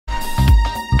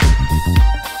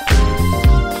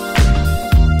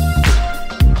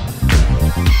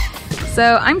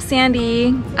So I'm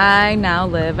Sandy. I now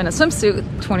live in a swimsuit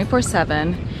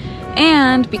 24/7,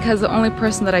 and because the only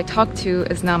person that I talk to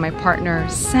is now my partner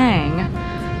Sang,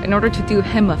 in order to do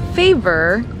him a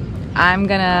favor, I'm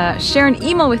gonna share an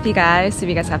email with you guys. So if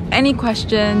you guys have any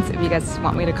questions, if you guys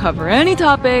want me to cover any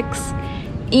topics,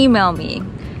 email me.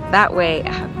 That way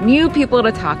I have new people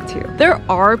to talk to. There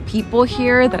are people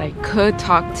here that I could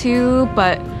talk to,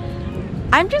 but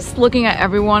I'm just looking at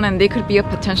everyone and they could be a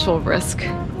potential risk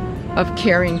of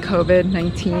carrying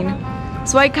COVID-19.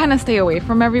 So I kind of stay away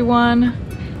from everyone.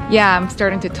 Yeah, I'm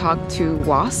starting to talk to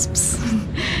wasps.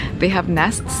 They have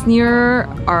nests near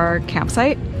our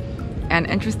campsite. And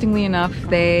interestingly enough,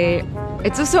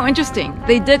 it's just so interesting.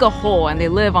 They dig a hole and they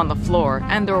live on the floor,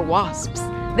 and they're wasps.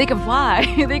 They can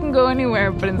fly, they can go anywhere,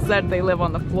 but instead they live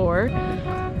on the floor.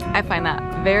 I find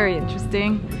that very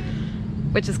interesting,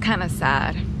 which is kind of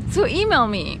sad. So email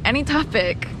me any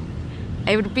topic.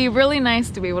 It would be really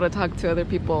nice to be able to talk to other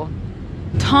people.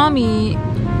 Tommy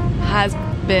has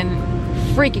been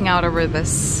freaking out over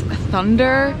this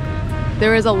thunder.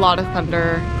 There is a lot of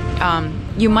thunder.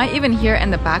 You might even hear in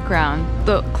the background,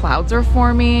 the clouds are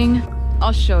forming.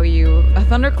 I'll show you. A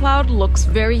thundercloud looks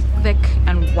very thick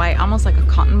and white, almost like a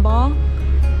cotton ball.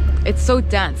 It's so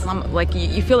dense, like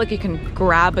you feel like you can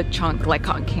grab a chunk like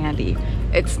cotton candy.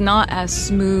 It's not as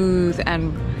smooth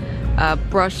and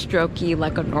brush strokey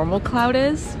like a normal cloud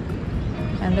is.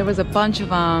 And there was a bunch of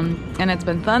them, and it's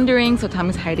been thundering, so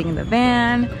Tommy's hiding in the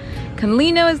van.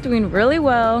 Conlino is doing really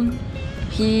well.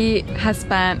 He has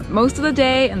spent most of the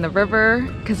day in the river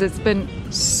because it's been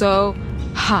so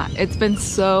hot. It's been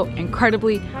so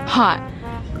incredibly hot.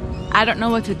 I don't know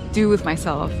what to do with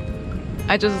myself.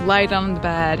 I just lie down in the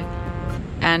bed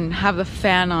and have the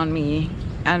fan on me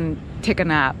and take a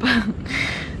nap.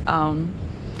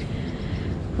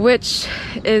 Which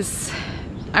is,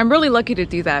 I'm really lucky to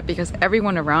do that because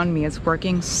everyone around me is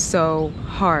working so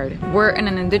hard. We're in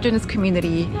an indigenous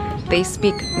community. They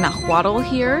speak Nahuatl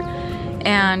here,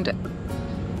 and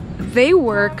they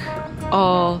work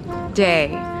all day,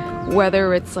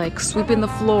 whether it's like sweeping the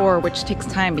floor, which takes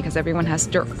time because everyone has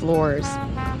dirt floors.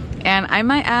 And I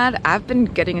might add, I've been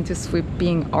getting into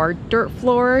sweeping our dirt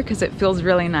floor because it feels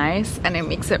really nice and it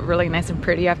makes it really nice and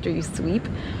pretty after you sweep.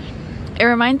 It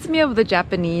reminds me of the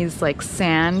Japanese like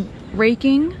sand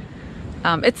raking.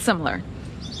 It's similar,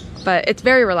 but it's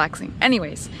very relaxing.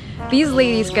 Anyways, these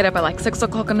ladies get up at like 6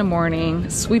 o'clock in the morning,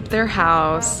 sweep their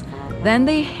house, then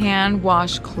they hand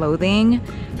wash clothing.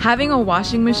 Having a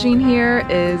washing machine here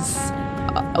is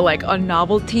like a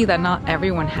novelty that not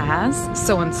everyone has.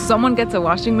 So when someone gets a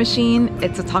washing machine,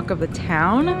 it's a talk of the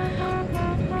town.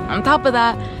 On top of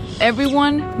that,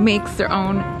 everyone makes their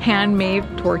own handmade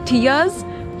tortillas,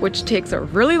 which takes a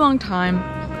really long time.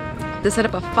 They set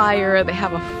up a fire, they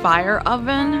have a fire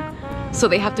oven, so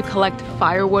they have to collect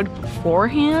firewood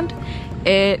beforehand.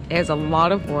 It is a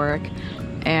lot of work,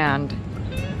 and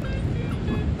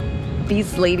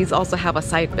these ladies also have a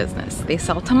side business. They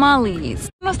sell tamales.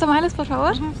 Unos tamales, por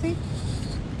favor? Sí.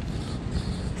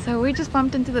 So we just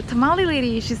bumped into the tamale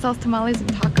lady. She sells tamales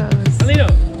and tacos. Alito.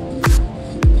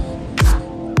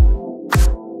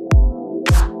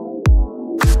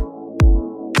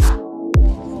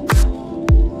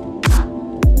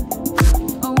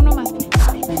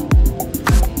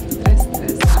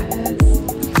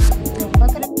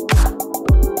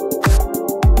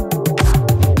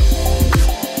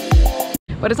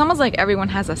 But it's almost like everyone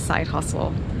has a side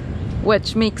hustle,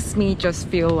 which makes me just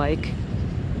feel like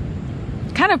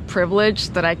kind of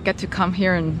privileged that I get to come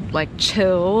here and like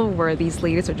chill where these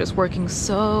ladies are just working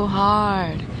so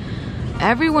hard.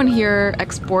 Everyone here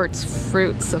exports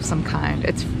fruits of some kind.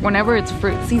 Whenever it's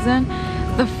fruit season,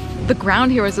 the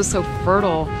ground here is just so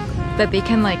fertile that they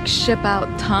can like ship out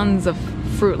tons of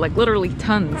fruit, like literally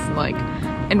tons, like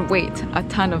in weight. A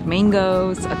ton of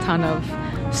mangoes, a ton of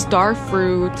star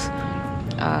fruit.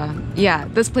 Yeah,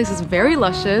 this place is very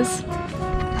luscious.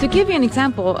 To give you an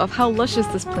example of how luscious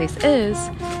this place is,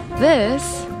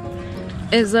 this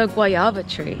is a guava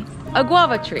tree.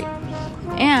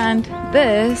 And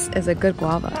this is a good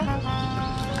guava.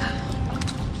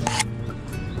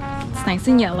 It's nice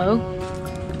and yellow.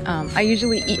 I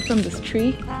usually eat from this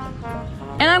tree.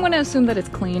 And I'm gonna assume that it's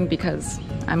clean because,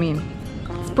 I mean,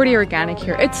 it's pretty organic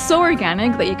here. It's so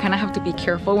organic that you kind of have to be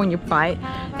careful when you bite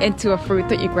into a fruit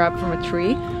that you grab from a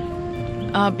tree.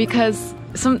 Because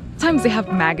sometimes they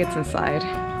have maggots inside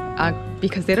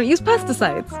because they don't use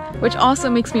pesticides, which also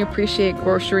makes me appreciate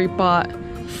grocery bought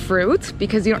fruit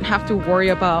because you don't have to worry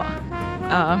about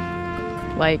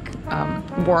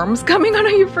worms coming out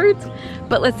of your fruit.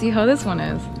 But let's see how this one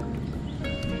is.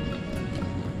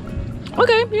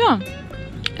 Okay, yeah,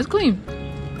 it's clean.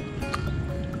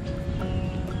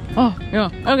 Oh, yeah.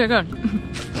 Okay, good.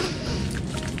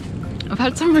 I've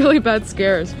had some really bad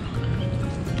scares.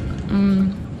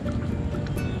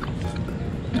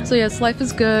 So yes, life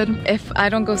is good. If I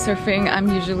don't go surfing, I'm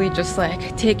usually just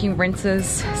like taking rinses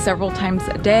several times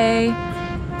a day.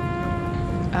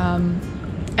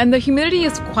 And the humidity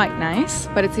is quite nice,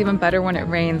 but it's even better when it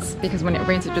rains, because when it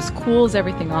rains it just cools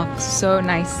everything off so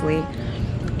nicely.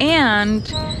 And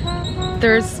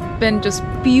there's been just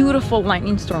beautiful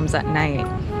lightning storms at night.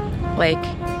 Like,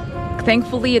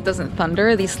 thankfully it doesn't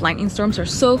thunder. These lightning storms are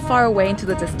so far away into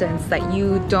the distance that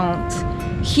you don't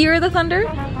hear the thunder,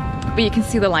 but you can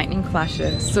see the lightning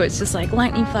flashes. So it's just like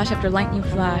lightning flash after lightning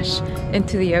flash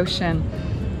into the ocean.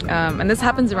 And this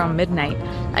happens around midnight.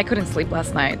 I couldn't sleep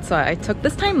last night, so I took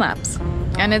this time lapse.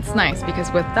 And it's nice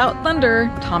because without thunder,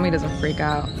 Tommy doesn't freak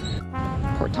out.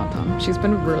 Poor Tom Tom, she's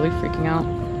been really freaking out.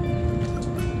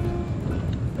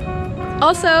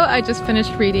 Also, I just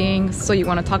finished reading So You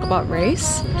Want to Talk About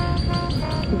Race,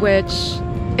 which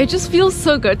it just feels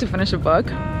so good to finish a book.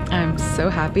 I'm so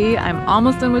happy. I'm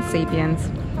almost done with Sapiens.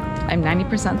 I'm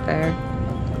 90% there.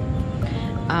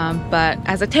 But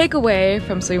as a takeaway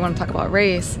from So You Want to Talk About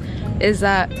Race is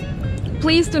that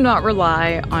please do not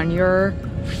rely on your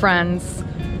friends'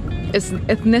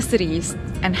 ethnicities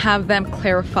and have them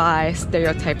clarify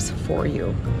stereotypes for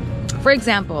you. For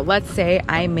example, let's say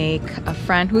I make a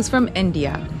friend who's from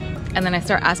India, and then I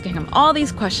start asking him all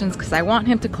these questions because I want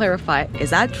him to clarify, is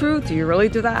that true? Do you really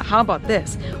do that? How about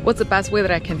this? What's the best way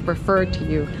that I can refer to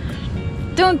you?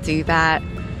 Don't do that.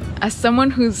 As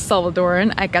someone who's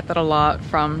Salvadoran, I get that a lot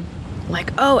from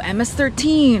like, oh,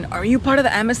 MS-13, are you part of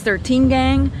the MS-13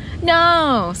 gang?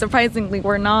 No, surprisingly,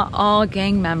 we're not all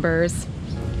gang members.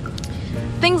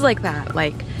 Things like that.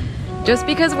 Like, just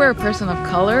because we're a person of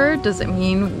color doesn't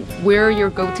mean we're your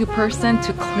go-to person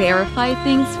to clarify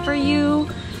things for you.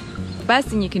 The best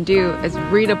thing you can do is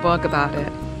read a book about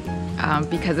it,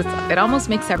 because it almost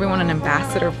makes everyone an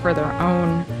ambassador for their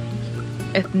own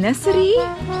ethnicity,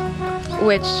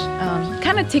 which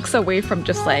kind of takes away from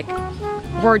just like,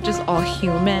 we're just all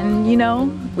human, you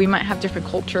know? We might have different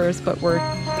cultures, but we're,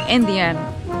 in the end,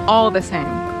 all the same.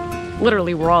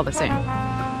 Literally, we're all the same.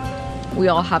 We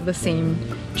all have the same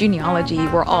genealogy.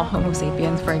 We're all Homo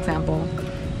sapiens, for example.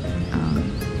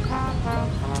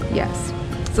 Yes.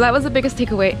 So that was the biggest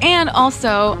takeaway. And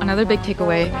also, another big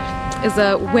takeaway is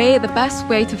the best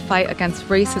way to fight against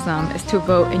racism is to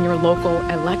vote in your local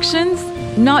elections.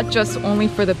 Not just only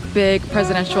for the big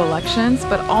presidential elections,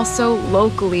 but also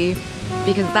locally,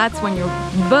 because that's when your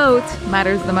vote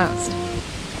matters the most.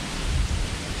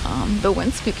 The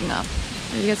wind's picking up.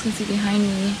 You guys can see behind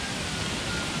me.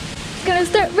 It's gonna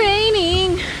start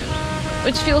raining,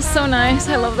 which feels so nice.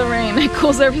 I love the rain. It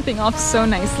cools everything off so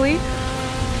nicely.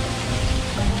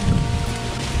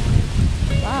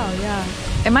 Wow, yeah.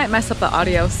 It might mess up the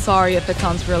audio. Sorry if it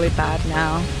sounds really bad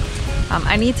now.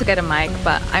 I need to get a mic,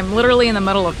 but I'm literally in the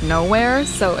middle of nowhere,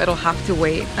 so it'll have to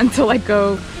wait until I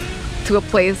go to a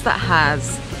place that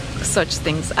has such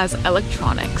things as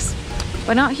electronics.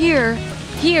 But not here.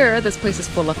 Here, this place is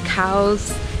full of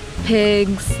cows,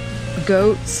 pigs,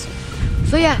 goats.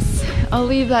 So yes, I'll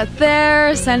leave that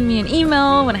there. Send me an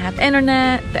email when I have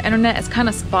internet. The internet is kind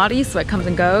of spotty, so it comes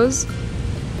and goes.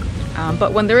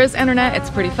 But when there is internet, it's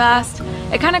pretty fast.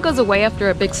 It kind of goes away after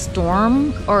a big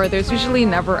storm, or there's usually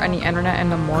never any internet in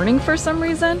the morning for some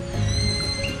reason.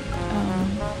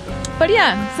 But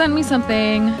yeah, send me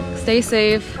something. Stay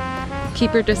safe.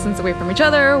 Keep your distance away from each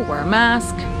other. Wear a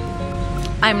mask.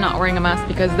 I'm not wearing a mask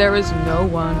because there is no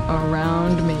one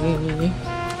around me.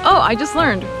 Oh, I just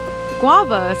learned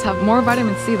guavas have more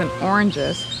vitamin C than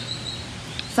oranges.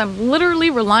 So I'm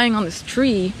literally relying on this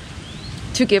tree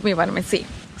to give me vitamin C.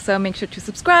 So make sure to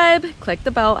subscribe, click the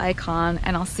bell icon,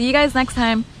 and I'll see you guys next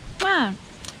time. Bye.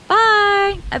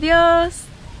 Adios.